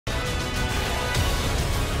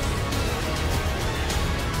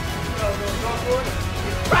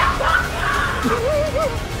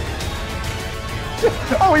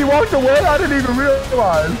Oh, he walked away? I didn't even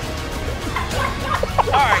realize.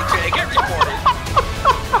 Alright, Jay, get reported.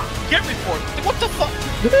 Get reported. What the fuck?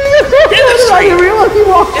 I didn't realize he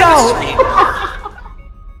walked out.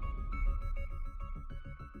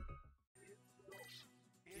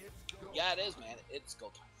 Yeah, it is, man. It's go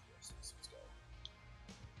time. Let's go.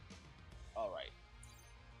 Alright.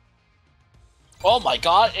 Oh my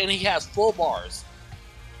god, and he has full bars.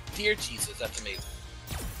 Dear Jesus, that's amazing.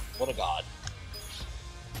 What a god.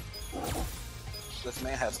 This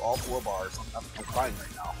man has all 4 bars. I'm crying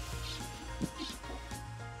right now.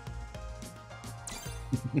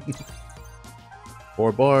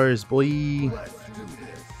 4 bars, boy.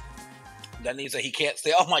 That means that he can't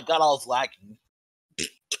say, oh my god, I was lagging.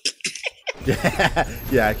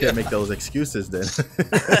 Yeah, I can't make those excuses then.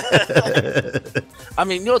 I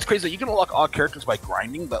mean, you know what's crazy? You can unlock all characters by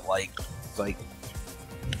grinding, but like, it's like,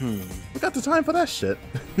 We got the time for that shit.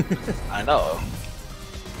 I know.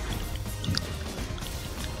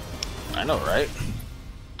 I know, right?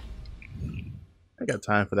 I got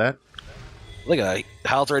time for that. Look at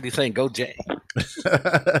Hal's already saying, go Jay.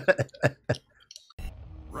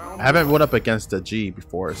 I haven't went up against a G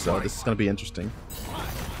before, so this is going to be interesting.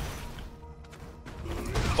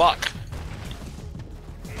 Fuck.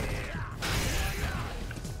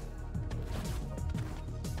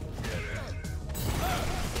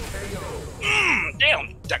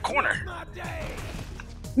 Damn, that corner.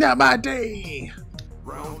 Not my day.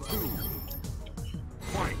 Round 2.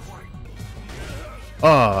 Fight.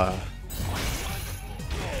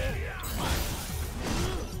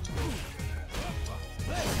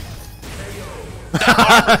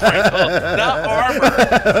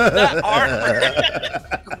 That armor.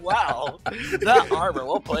 Wow. That armor.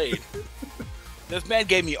 Well played. This man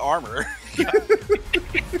gave me armor.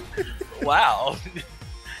 Wow.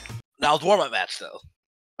 Now it's warm-up match though.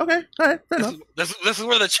 Okay, all right, fair enough. This is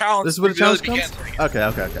where the challenge. This is where the challenge really comes. begins. Okay.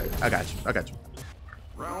 I got you.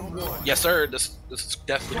 Round 1. Yes, sir. This is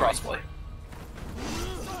definitely crossplay.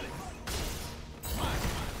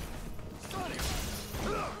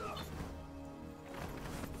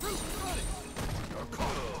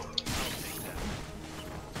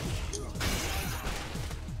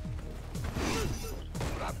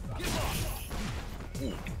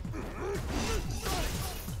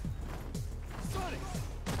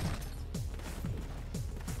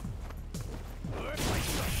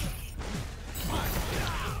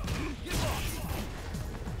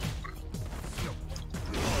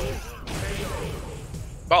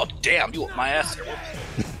 Oh damn! You whipped my ass there.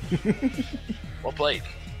 Well played.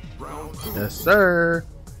 Round 2. Yes, sir.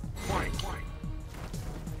 Fight.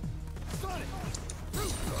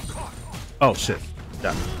 Oh shit.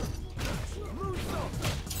 Got it.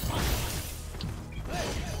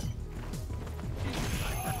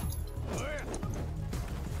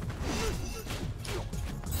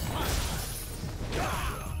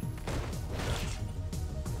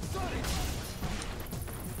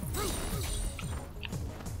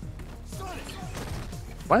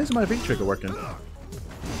 Why isn't my V trigger working?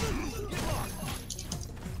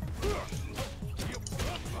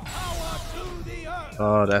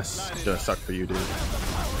 Oh, that's gonna suck for you, dude.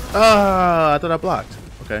 Ah, I thought I blocked.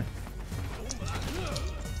 Okay.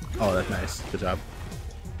 Oh, that's nice. Good job.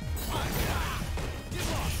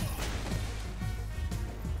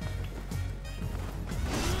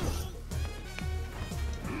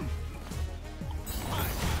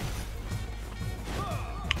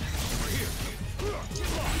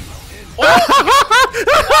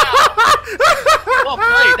 Well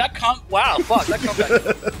played. Wow, fuck.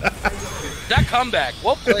 That comeback.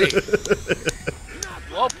 Well played.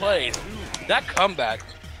 Well played. That comeback.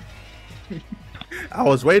 I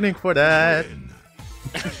was waiting for that.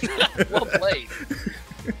 Well played.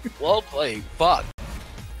 Well played. Fuck.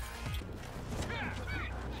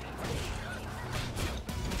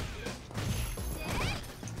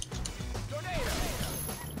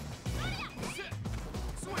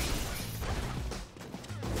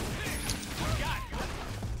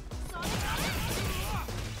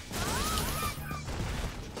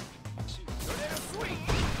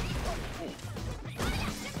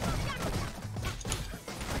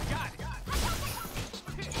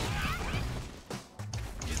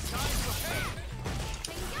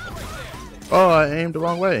 Oh, I aimed the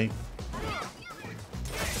wrong way.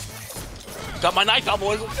 Got my knife out,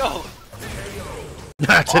 boys. Let's go.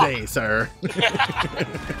 Not today, sir.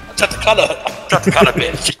 Got the cutter,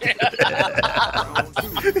 bitch.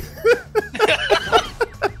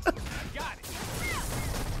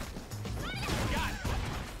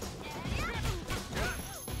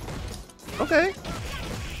 Okay.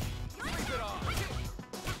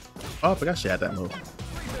 Oh, I forgot she had that move.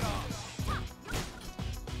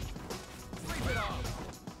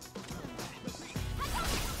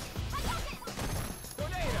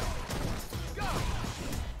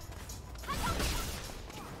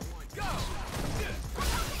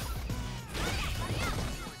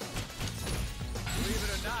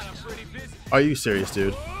 Are you serious,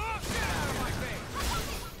 dude?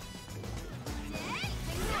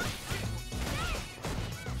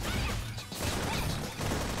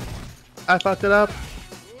 I fucked it up.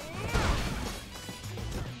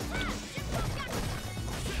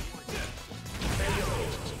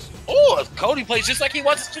 Oh, Cody plays just like he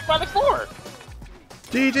wants to Street Fighter 4.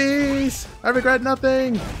 GG's. I regret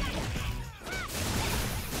nothing.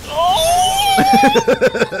 Oh!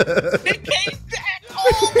 He came back.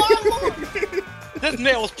 Oh my lord! This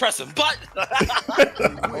man was pressing buttons.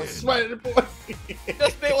 I was sweating, boy.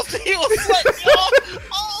 This man was sweating.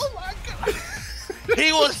 Oh my god!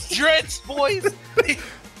 He was drenched, boys.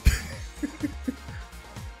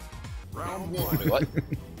 Round one. Wait, what?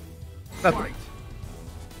 Nothing.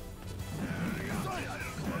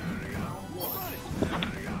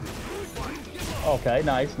 Okay,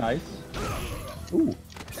 nice, nice. Ooh.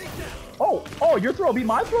 Oh, your throw beat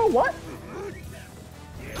my throw? What?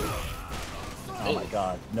 Oh my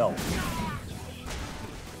god, no.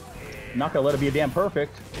 I'm not gonna let it be a damn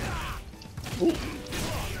perfect. Ooh.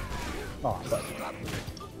 Oh, fuck.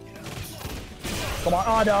 Come on.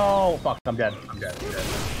 Oh no! Fuck, I'm dead. I'm dead.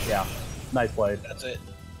 Yeah. Nice play. That's it.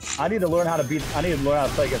 I need to learn how to play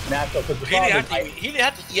against Nashville because He didn't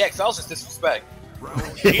have to EX. That was just disrespect.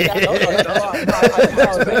 He didn't have No, to EX.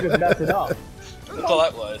 I just messed it up. That's all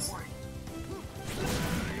that was.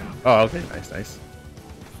 Oh, okay. Nice, nice.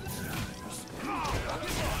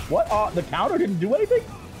 What? The counter didn't do anything?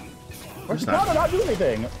 Of course The counter not do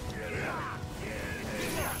anything.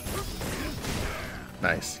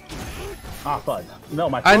 Nice. Ah, fudge. No,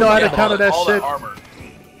 my. I know how to throws- counter that all shit. That armor.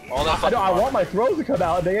 All that I fucking know. I armor. want my throws to come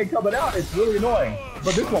out, and they ain't coming out. It's really annoying.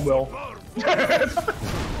 But this one will.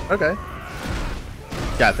 Okay.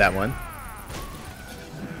 Got that one.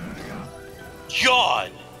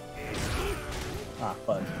 God. Ah,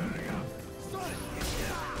 fudge.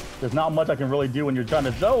 There's not much I can really do when you're trying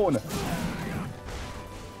to zone.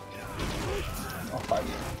 Oh, fudge.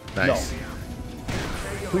 Nice. No.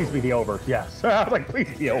 Please be the over. Yes. I was like, please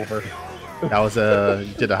be over. That was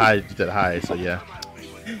you did a high. You did a high. So yeah.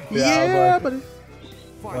 Yeah, buddy.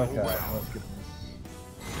 Okay. Let's get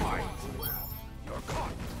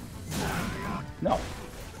No.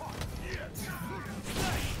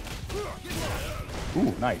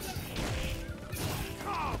 Ooh, nice.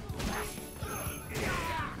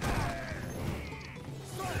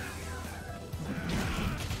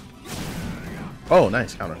 Oh,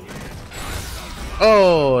 nice counter.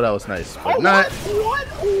 Oh, that was nice. But Oh, not.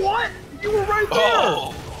 What? You were right there.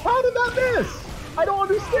 Oh. How did that miss? I don't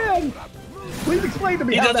understand. Please explain to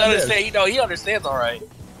me He how doesn't that understand. You know, he understands all right.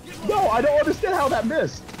 missed. No, I don't understand how that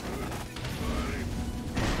missed.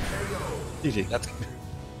 GG. That's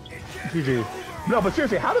GG. No, but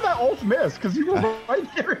seriously, how did that ult miss? Because you were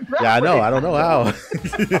right there. In Yeah, I know. I don't know how.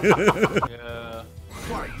 Yeah.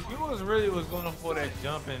 He was going for that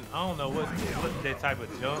jump, and I don't know what that type of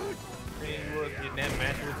jump thing was in that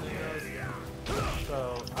match between us.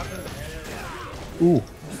 So I think.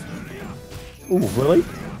 Ooh, really?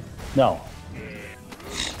 No.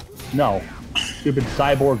 No. Stupid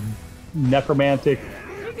cyborg necromantic.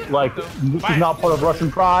 Like, this is not part of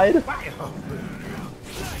Russian pride.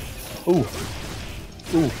 Ooh.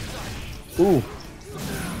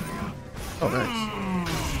 Oh, nice.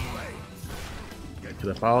 Could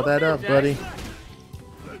have followed that up, buddy.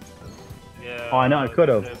 Yeah. Oh, I know I could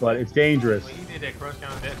have, but it's dangerous. When he did that crush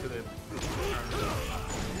count, that could have.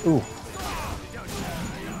 Ooh.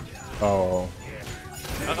 Oh.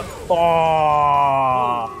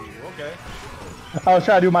 Okay. I was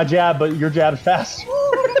trying to do my jab, but your jab's fast.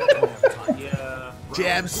 Yeah.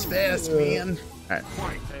 Jabs fast, man. All right.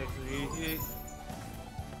 Takes it easy.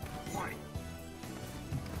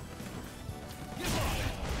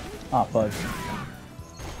 Ah, fudge.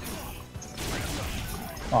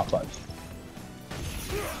 Ah, fudge.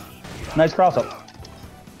 Nice cross up.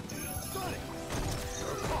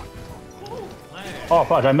 Oh,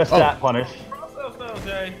 fudge, I missed that punish. Cross up,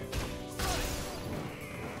 Jay.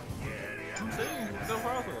 No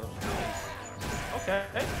problem. Okay.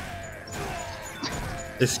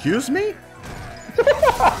 Excuse me?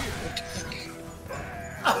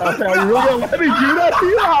 Okay, are you really gonna let me do that to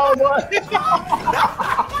you? Oh, what?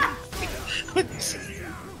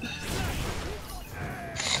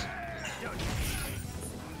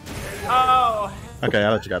 Oh, Okay,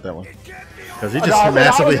 I'll let you got that one. Because he just No,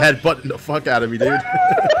 massively headbutting the fuck out of me, dude.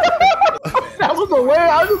 That was the way.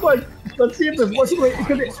 I was just like, let's see if this works.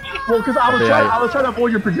 Because I was trying to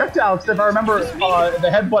avoid your projectiles. If I remember, the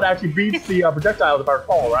headbutt actually beats the projectiles, if I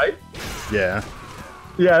recall, right? Yeah.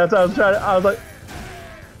 Yeah, that's what I was trying. I was like,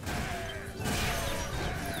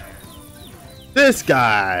 this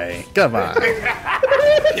guy. Come on.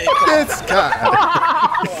 This guy.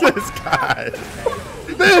 This guy.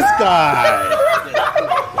 This guy.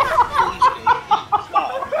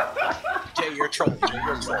 Jay, you're trolling.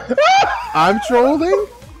 You're trolling. I'm trolling?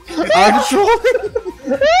 I'm trolling?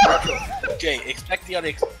 Jay, expect the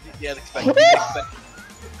unexpected.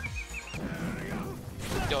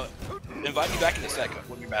 Yo, invite me back in a second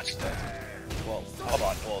when your match is done. Well, hold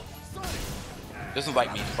on. Well, just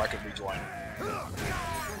invite me so I can rejoin.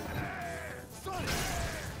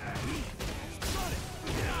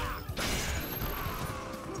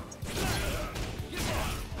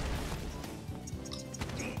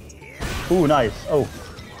 ooh, nice. Oh.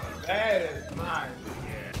 That is mine.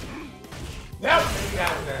 Yep.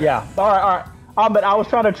 Yeah. All right. But I was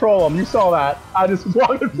trying to troll him. You saw that. I just was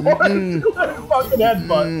walking forward and fucking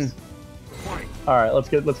headbutts. All right, let's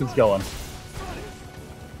get going.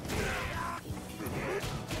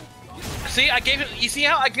 See, I gave him. You see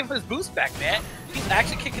how I give him his boost back, man? He's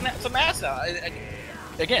actually kicking some ass out.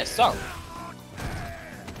 Again, so.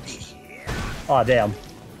 Oh damn.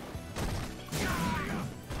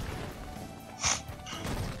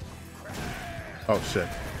 Oh, shit.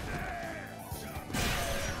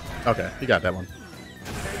 Okay, you got that one.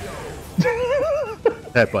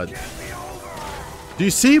 Headbutt. Do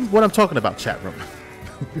you see what I'm talking about, chat room?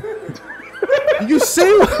 Do you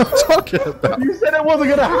see what I'm talking about? You said it wasn't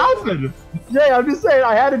gonna happen. Yeah, I'm just saying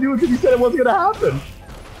I had to do it because you said it wasn't gonna happen.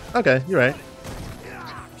 Okay, you're right.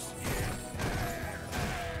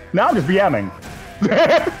 Now I'm just BMing.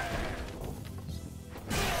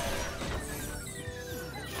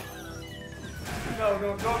 No,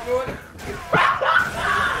 don't do it.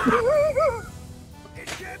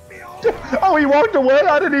 Oh, he walked away?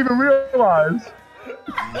 I didn't even realize.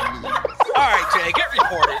 Alright, Jay, get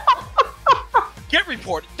reported. Get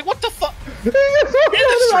reported. What the fuck?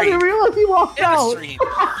 I didn't realize he walked In the out. stream.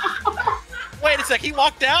 Wait a sec, he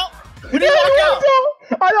walked out? When Yeah, did he he walk out?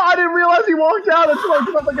 walked out. I didn't realize he walked out until I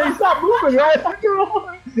was like, hey, stop moving, right?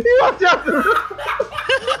 He walked out.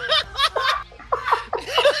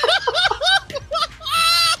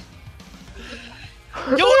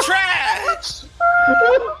 You trash!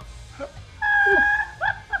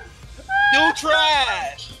 You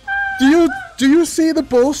trash! Do you see the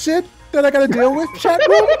bullshit that I gotta deal with, chat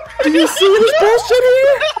room? Do you see this bullshit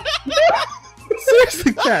here?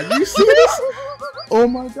 Seriously, chat, do you see this? Oh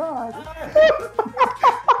my god.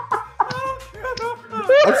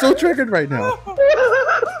 I'm so triggered right now.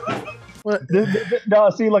 What? No,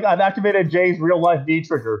 see, look, I've activated Jay's real life D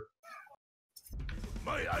trigger.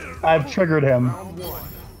 I've triggered him. Round one.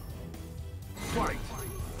 Fight.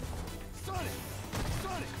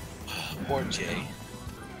 Poor Jay.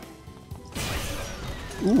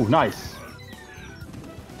 Ooh, nice.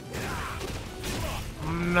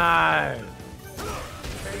 Nice.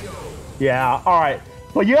 Yeah, alright.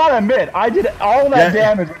 But you gotta admit, I did all that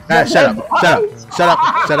damage. Shut up. Shut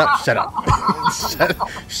up. Shut up. Shut up. Shut up.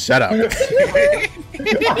 Shut up. I'm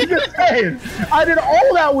just saying, I did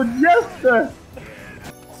all that with just the...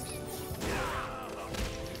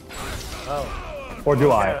 Oh. Or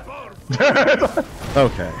do I?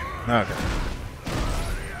 Okay. Okay.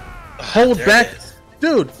 Hold There back. it is.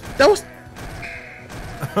 Dude, that was...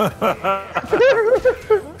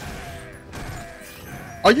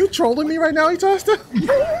 Are you trolling me right now, Itasta?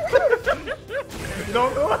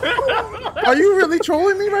 Don't do it. Are you really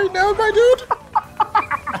trolling me right now, my dude?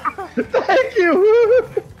 Thank you!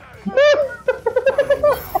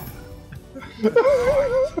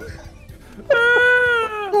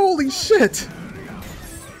 Holy shit.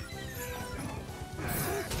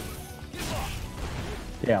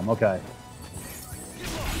 Damn, okay.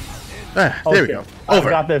 Ah, there we go. Over.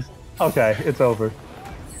 I got this. Okay, it's over.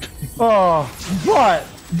 Oh, but,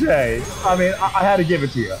 Jay, I mean, I had to give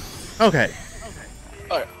it to you. Alright, Okay.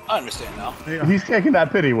 I understand now. He's taking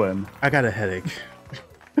that pity win. I got a headache.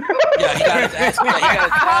 Yeah, he got his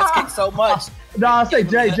ass kicked so much. No, I'll say,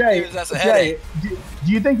 Jay, That's a Jay, headache.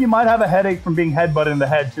 do you think you might have a headache from being headbutted in the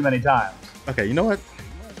head too many times? Okay, you know what?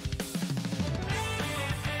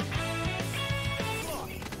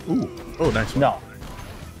 Ooh. Oh, nice one. No.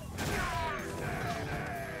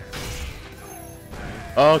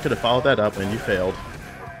 Oh, could have followed that up and you failed.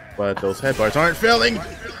 But those headbutts aren't failing.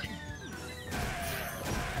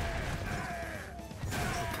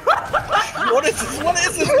 What is this? What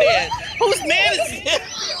is this man? Whose man is this?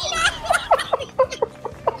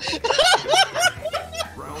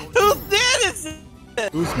 Whose man is this?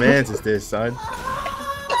 Whose man's is this, son?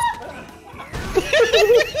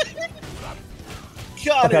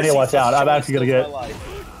 God, Okay, I need to watch out. I'm actually gonna get. Yo,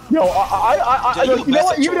 you know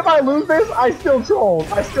what? Even if I lose this, I still trolled.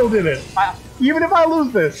 I still did it. Even if I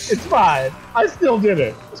lose this, it's fine. I still did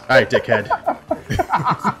it. Alright, dickhead.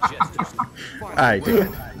 Alright,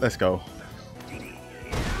 dickhead. Let's go.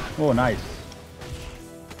 Oh, nice.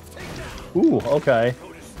 Ooh, okay.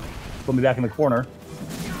 Put me back in the corner.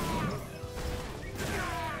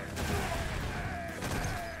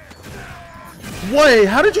 Wait,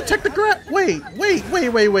 how did you take the grab? Wait.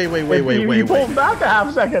 You pulled back a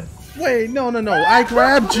half second. Wait, no. I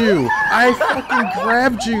grabbed you. I fucking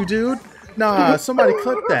grabbed you, dude. Nah, somebody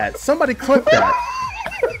clip that. Somebody clip that.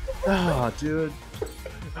 Oh, dude.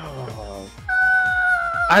 Oh.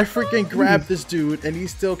 I freaking grabbed this dude, and he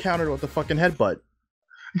still countered with the fucking headbutt.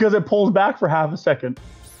 Because it pulls back for half a second.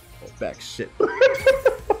 Oh, back shit.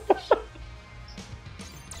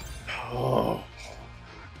 Oh.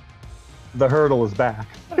 The hurdle is back.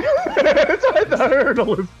 The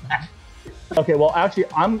hurdle is back. Okay, well, actually,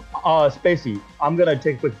 I'm Spacey. I'm gonna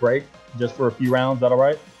take a quick break just for a few rounds. Is that all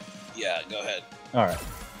right? Yeah, go ahead. All right.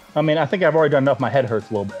 I mean, I think I've already done enough. My head hurts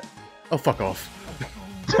a little bit. Oh, fuck off.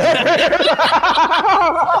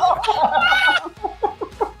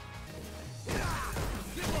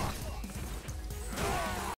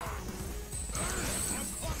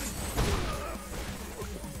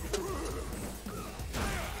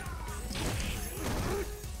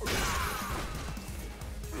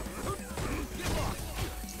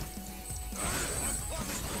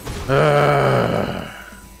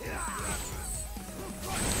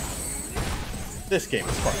 This game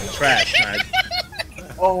is fucking trash, man.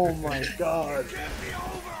 Oh my god.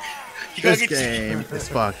 This game is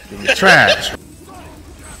fucking trash.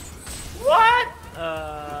 What?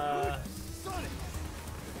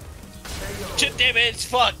 Chip damage,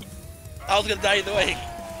 fuck. I was gonna die either way.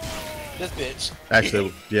 This bitch.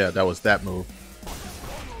 Actually, yeah, that was that move.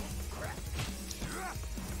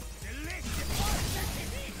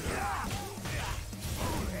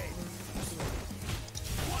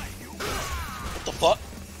 What the fuck?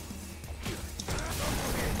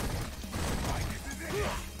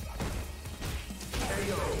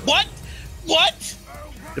 What? What?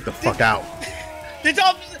 Get the fuck out. Did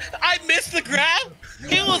y'all? I missed the grab?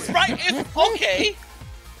 It was right. Okay.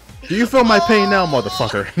 Do you feel my pain now,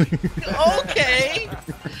 motherfucker? Okay.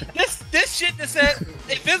 This shit that said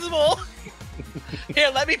invisible. Here,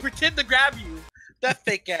 let me pretend to grab you. That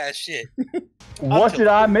fake ass shit. What did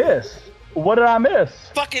I miss? What did I miss?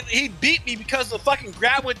 Fucking, he beat me because the fucking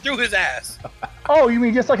grab went through his ass. Oh, you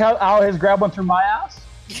mean just like how his grab went through my ass?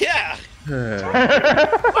 Yeah.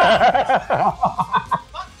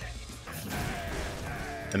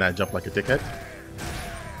 And I jump like a dickhead.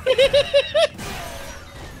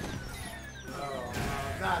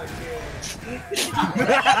 Not again.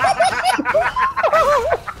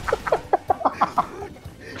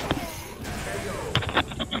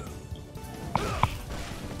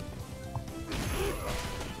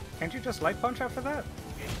 Can't you just light punch after that?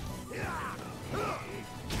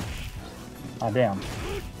 Oh, damn.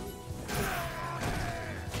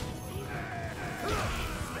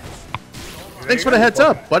 Thanks for the heads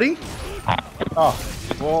up, buddy. Oh.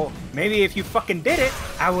 Well, maybe if you fucking did it,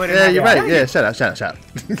 I wouldn't. Yeah, have you're done right. it. Yeah, shut up.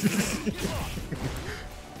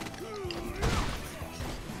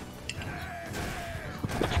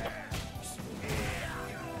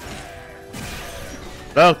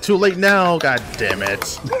 Oh, too late now. God damn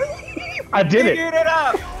it. I did it. Figured it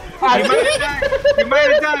out. He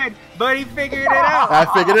might have died, but he figured it out. I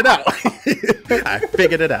figured it out. I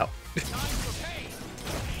figured it out.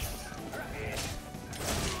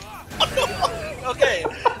 Okay.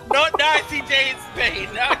 No, now I see Jane's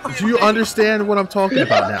pain. Now I see Do you his pain. understand what I'm talking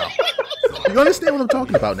about now? You understand what I'm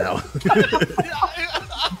talking about now?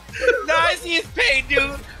 Now I see his pain,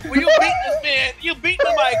 dude. When you beat this man, you beat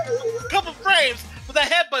him like a couple frames, but the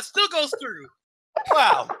headbutt still goes through.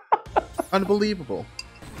 Wow. Unbelievable.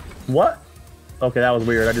 What? Okay, that was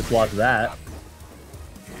weird. I just watched that.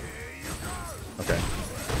 Okay.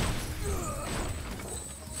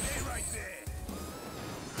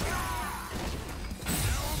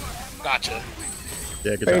 Gotcha.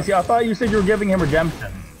 Yeah, good Spacey, job. I thought you said you were giving him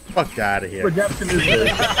redemption. Fuck out of here. Redemption is good.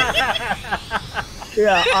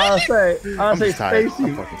 Yeah, I'll say just tired. I'm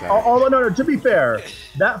Spacey. fucking tired. Although, no, to be fair,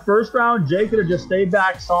 that first round, Jay could have just stayed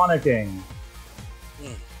back Sonicking.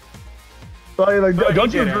 So, like, But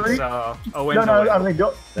don't he you didn't, agree? So, No, I mean,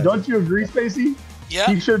 don't you agree, Spacey? Yeah.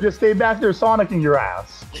 He should have just stayed back there sonicking your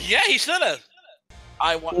ass. Yeah, he should have.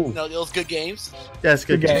 I want. Ooh. No, it was good games. Yeah, it's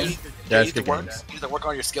good Good games. game. Yeah, You it's need to good work. games. You need to work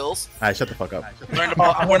on your skills. Alright, shut the fuck up. Learn to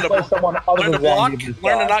I'm learn gonna play to someone other learn to than block. Zangief.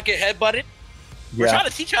 Learn to not get headbutted. We're Yeah. trying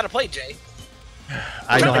to teach you how to play, Jay.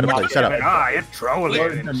 I know how to play. Shut up. Ah, you're trolling.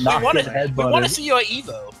 Learn to We not want get to. We want to headbutted. see you at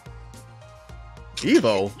Evo.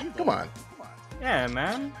 Evo? Come on. Yeah,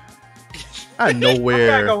 man. I'm Fuck that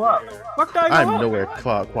nowhere. go up. Fuck that go I'm up. nowhere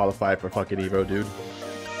qualified for fucking Evo, dude.